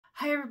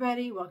Hi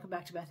everybody, welcome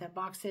back to Beth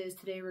Unboxes.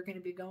 Today we're going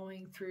to be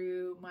going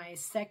through my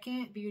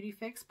second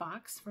BeautyFix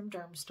box from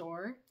Derm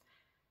Store,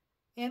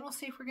 and we'll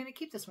see if we're going to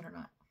keep this one or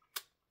not.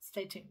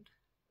 Stay tuned.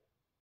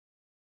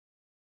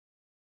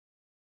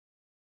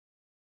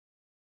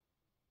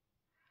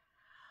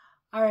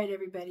 Alright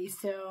everybody,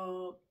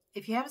 so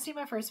if you haven't seen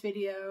my first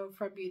video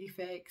from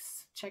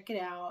BeautyFix, check it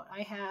out.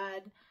 I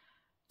had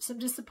some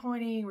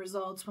disappointing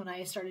results when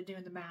I started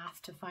doing the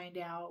math to find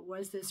out,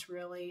 was this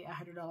really a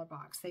 $100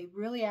 box? They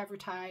really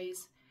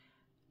advertise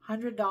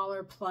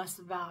 $100 plus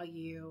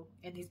value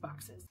in these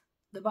boxes.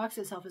 The box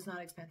itself is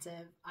not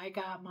expensive. I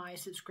got my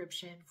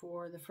subscription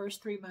for the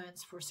first 3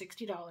 months for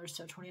 $60,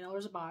 so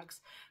 $20 a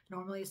box.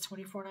 Normally it's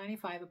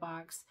 $24.95 a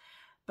box,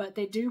 but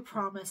they do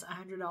promise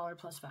 $100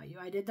 plus value.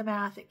 I did the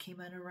math, it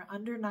came in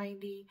under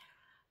 $90.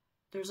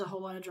 There's a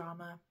whole lot of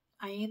drama.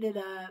 I ended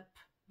up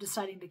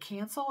deciding to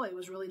cancel. It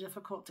was really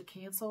difficult to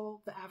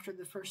cancel after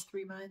the first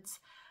 3 months.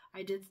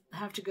 I did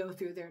have to go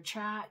through their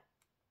chat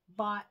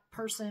bot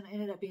person,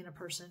 ended up being a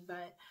person,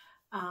 but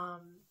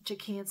to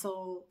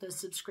cancel the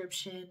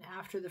subscription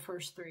after the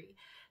first 3.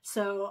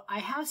 So I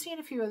have seen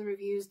a few other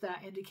reviews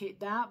that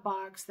indicate that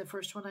box, the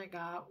first one I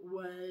got,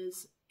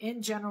 was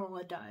in general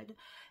a dud.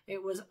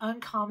 It was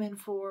uncommon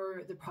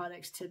for the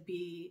products to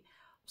be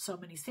so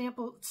many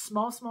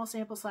small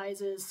sample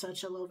sizes,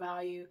 such a low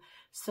value.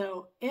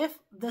 So if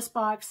this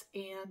box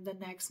and the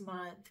next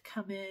month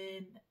come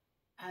in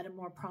at a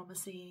more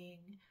promising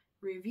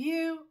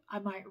review, I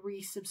might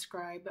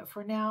resubscribe. But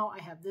for now, I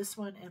have this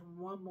one and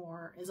one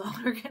more is all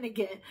we're going to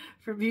get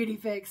from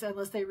BeautyFix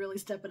unless they really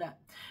step it up.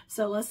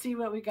 So let's see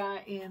what we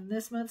got in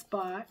this month's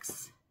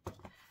box.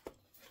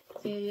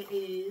 It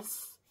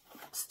is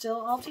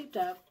still all taped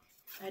up.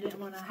 I didn't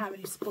want to have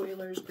any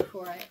spoilers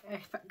before I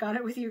got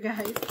it with you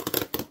guys.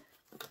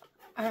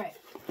 All right,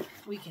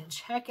 we can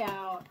check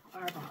out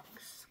our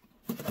box.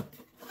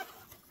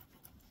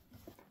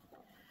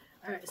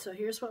 All right, so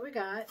here's what we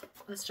got.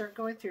 Let's start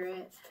going through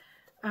it.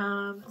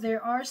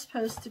 There are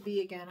supposed to be,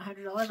 again,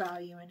 $100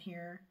 value in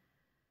here.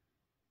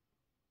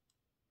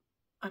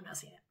 I'm not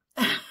seeing it.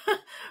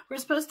 We're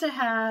supposed to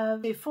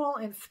have a full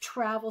and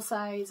travel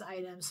size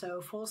item,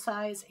 so full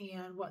size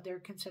and what they're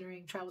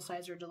considering travel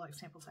size or deluxe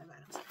sample size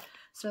items.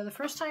 So the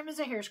first time is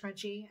a hair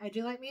scrunchie. I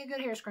do like me a good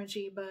hair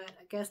scrunchie, but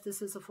I guess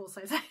this is a full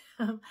size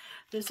item.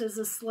 This is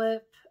a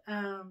slip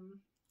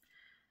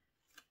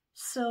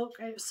silk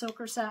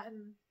or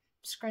satin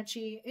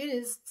scrunchie. It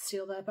is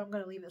sealed up. I'm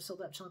going to leave it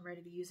sealed up till I'm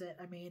ready to use it.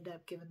 I may end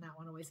up giving that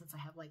one away since I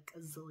have like a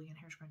zillion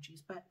hair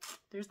scrunchies, but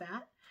there's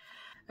that.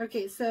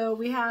 Okay, so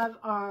we have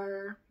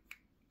our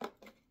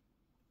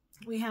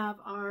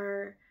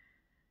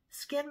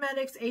Skin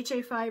Medics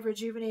HA5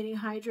 Rejuvenating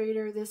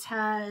Hydrator.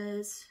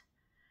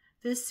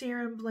 This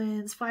serum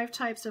blends 5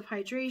 types of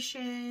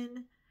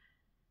hydration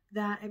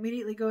that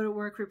immediately go to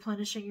work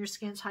replenishing your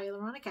skin's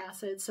hyaluronic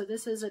acid. So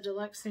this is a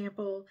deluxe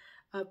sample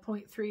of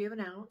 0.3 of an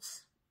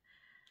ounce.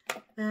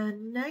 The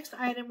next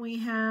item we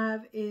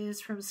have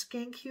is from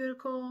Skin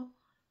Cuticle.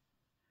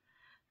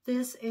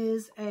 This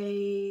is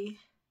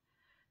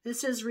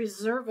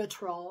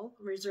Resveratrol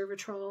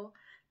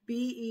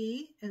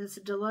BE, and it's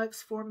a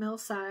deluxe 4 ml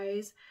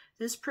size.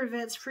 This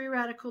prevents free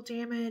radical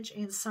damage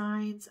and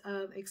signs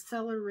of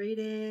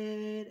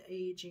accelerated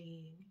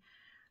aging.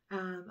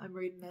 I'm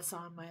reading this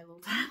on my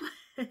little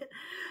tablet.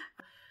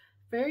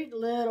 Very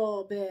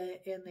little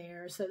bit in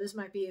there, so this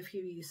might be a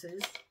few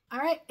uses. All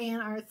right,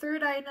 and our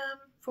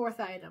fourth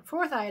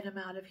item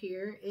out of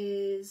here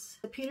is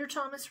the Peter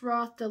Thomas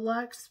Roth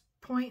Deluxe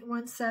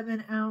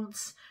 0.17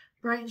 ounce.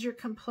 Brightens your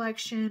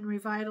complexion,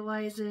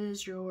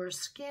 revitalizes your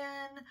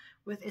skin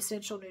with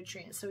essential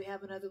nutrients. So we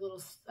have another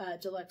little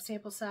deluxe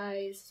sample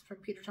size from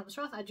Peter Thomas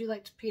Roth. I do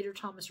like Peter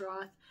Thomas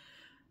Roth,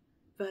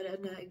 but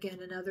again,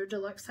 another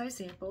deluxe size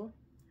sample.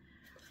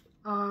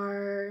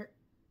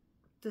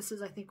 This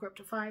is, I think we're up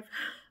to 5.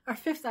 Our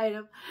 5th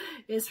item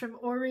is from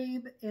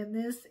Orib, and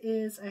this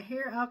is a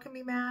hair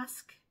alchemy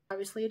mask.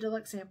 Obviously a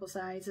deluxe sample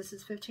size. This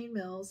is 15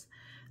 mils.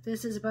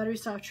 This is a buttery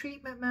soft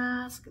treatment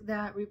mask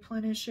that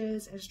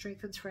replenishes and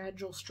strengthens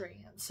fragile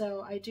strands.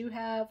 So I do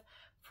have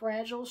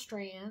fragile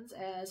strands,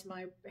 as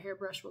my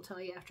hairbrush will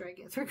tell you after I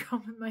get through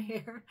combing my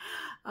hair.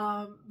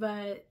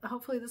 But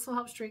hopefully this will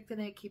help strengthen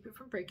it, keep it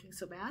from breaking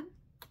so bad.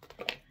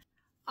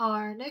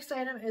 Our next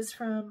item is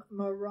from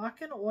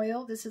Moroccan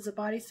Oil. This is a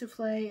body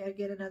souffle.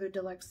 Again, another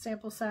deluxe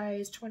sample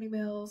size, 20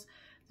 mils.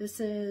 This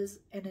is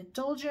an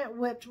indulgent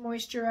whipped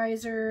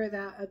moisturizer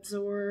that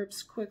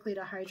absorbs quickly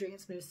to hydrate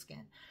and smooth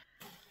skin.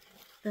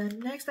 The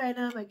next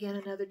item, again,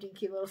 another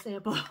dinky little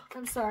sample.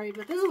 I'm sorry,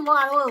 but this is a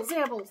lot of little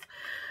samples.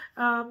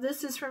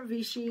 This is from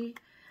Vichy.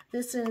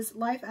 This is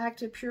Life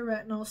Active Pure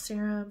Retinol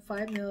Serum,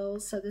 5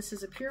 mils. So this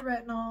is a pure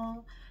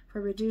retinol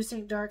for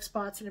reducing dark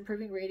spots and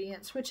improving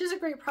radiance, which is a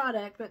great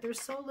product, but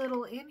there's so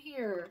little in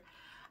here.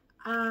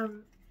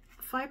 5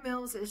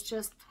 mils is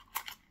just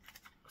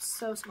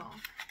so small.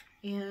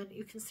 And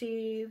you can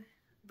see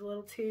the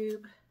little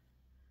tube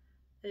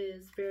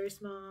is very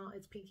small.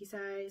 It's pinky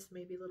size,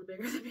 maybe a little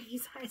bigger than pinky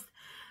size.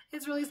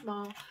 It's really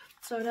small.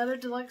 So another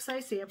deluxe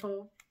size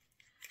sample.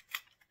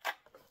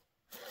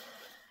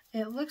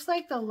 It looks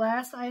like the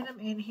last item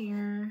in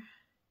here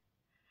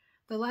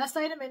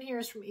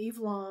is from Eve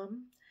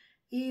Lom.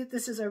 Eve,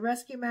 this is a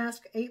rescue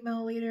mask, 8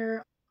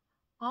 milliliter,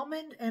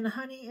 almond and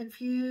honey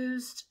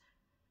infused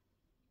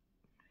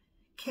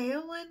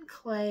kaolin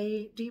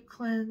clay, deep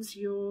cleanse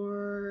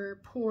your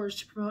pores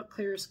to promote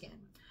clearer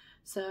skin.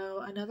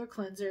 So another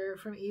cleanser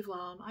from Eve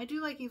Lom. I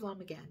do like Eve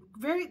Lom again.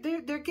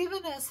 They're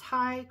giving us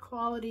high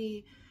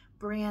quality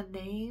brand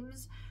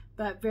names,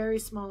 but very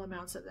small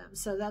amounts of them.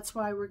 So that's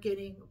why we're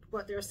getting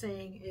what they're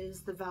saying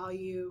is the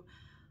value.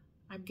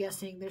 I'm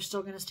guessing they're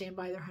still going to stand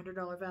by their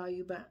 $100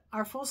 value, but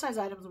our full size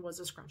items was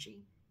a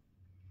scrunchie.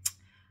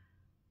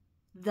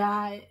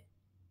 That's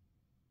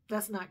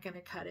not going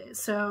to cut it.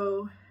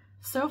 So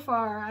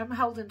far I'm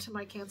held into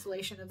my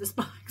cancellation of this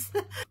box.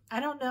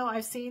 I don't know.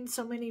 I've seen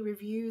so many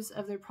reviews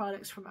of their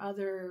products from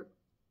other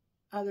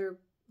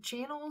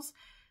channels,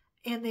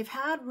 and they've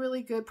had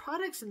really good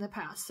products in the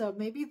past. So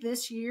maybe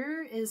this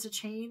year is a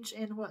change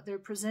in what they're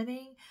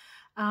presenting.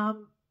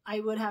 I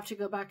would have to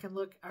go back and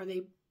look. Are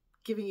they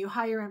giving you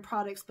higher end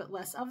products but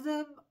less of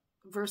them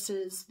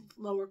versus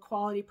lower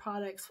quality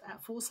products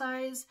at full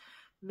size?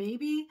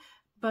 Maybe.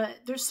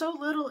 But there's so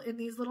little in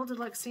these little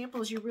deluxe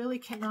samples, you really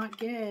cannot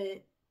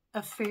get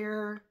a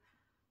fair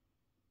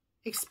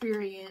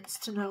experience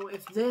to know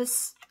if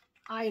this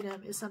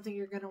item is something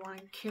you're going to want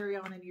to carry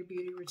on in your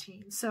beauty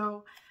routine.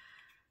 So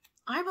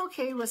I'm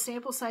okay with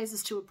sample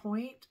sizes to a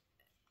point,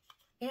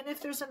 and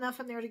if there's enough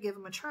in there to give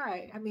them a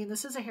try. I mean,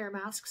 this is a hair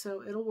mask,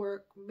 so it'll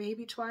work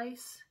maybe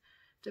twice,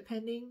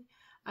 depending,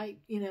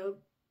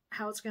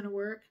 how it's going to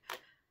work.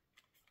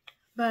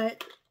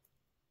 But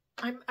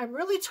I'm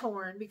really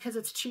torn because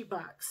it's cheap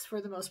bucks for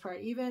the most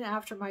part. Even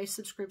after my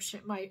subscription,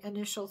 my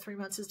initial 3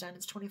 months is done,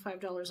 it's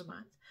 $25 a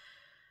month.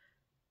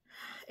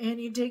 And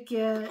you did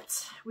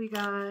get, we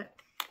got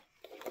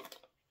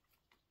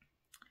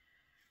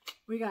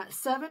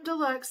 7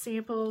 deluxe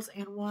samples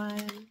and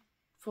 1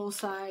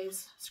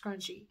 full-size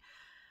scrunchie.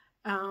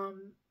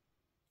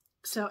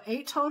 So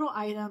 8 total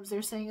items.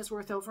 They're saying is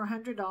worth over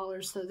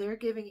 $100. So they're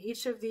giving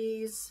each of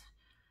these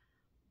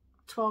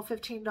 $12,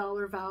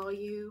 $15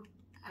 value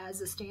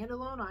as a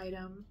standalone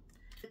item.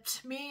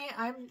 To me,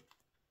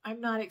 I'm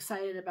not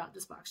excited about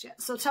this box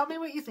yet. So tell me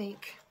what you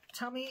think.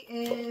 Tell me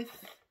if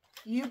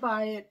you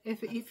buy it,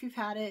 if you've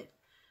had it.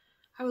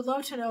 I would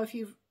love to know if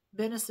you've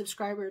been a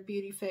subscriber of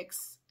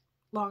BeautyFix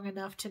long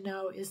enough to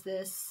know, is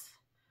this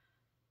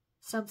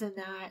something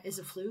that is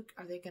a fluke?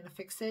 Are they going to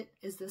fix it?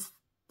 Is this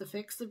the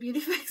fix of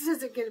BeautyFix?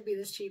 Is it going to be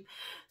this cheap?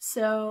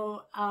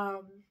 So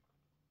I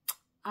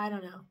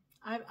don't know.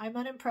 I'm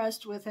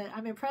unimpressed with it.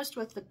 I'm impressed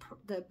with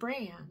the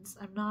brands.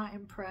 I'm not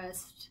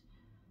impressed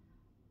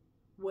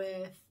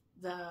with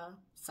the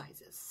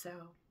sizes. So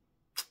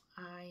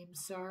I'm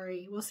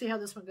sorry. We'll see how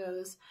this one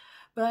goes.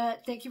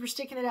 But thank you for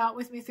sticking it out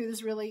with me through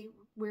this really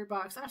weird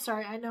box. I'm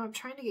sorry. I know I'm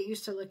trying to get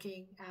used to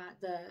looking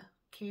at the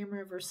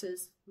camera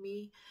versus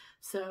me.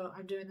 So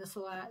I'm doing this a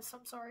lot. So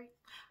I'm sorry.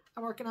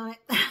 I'm working on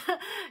it.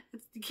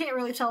 You can't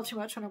really tell too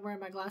much when I'm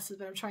wearing my glasses,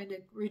 but I'm trying to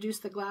reduce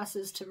the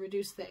glasses to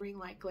reduce the ring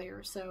light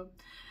glare. So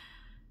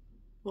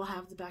we'll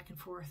have the back and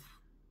forth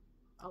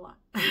a lot.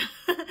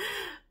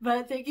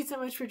 But thank you so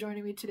much for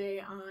joining me today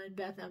on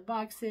Beth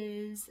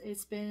Unboxes.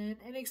 It's been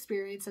an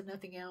experience and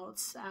nothing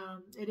else.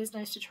 It is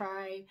nice to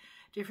try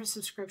different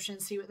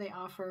subscriptions, see what they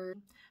offer.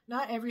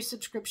 Not every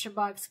subscription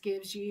box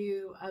gives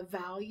you a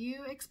value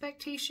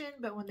expectation,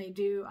 but when they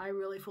do, I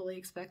really fully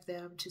expect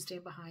them to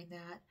stand behind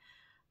that.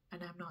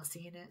 And I'm not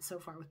seeing it so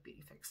far with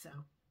BeautyFix, so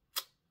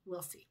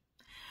we'll see.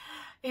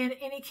 In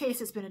any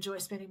case, it's been a joy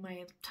spending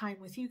my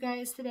time with you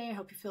guys today. I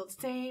hope you feel the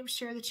same.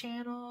 Share the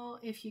channel.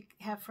 If you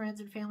have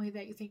friends and family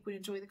that you think would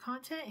enjoy the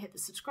content, hit the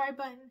subscribe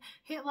button,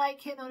 hit like,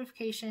 hit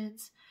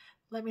notifications.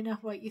 Let me know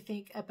what you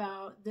think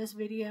about this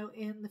video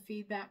in the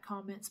feedback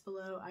comments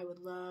below. I would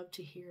love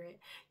to hear it.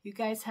 You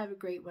guys have a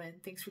great one.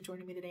 Thanks for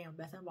joining me today on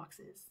Beth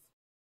Unboxes.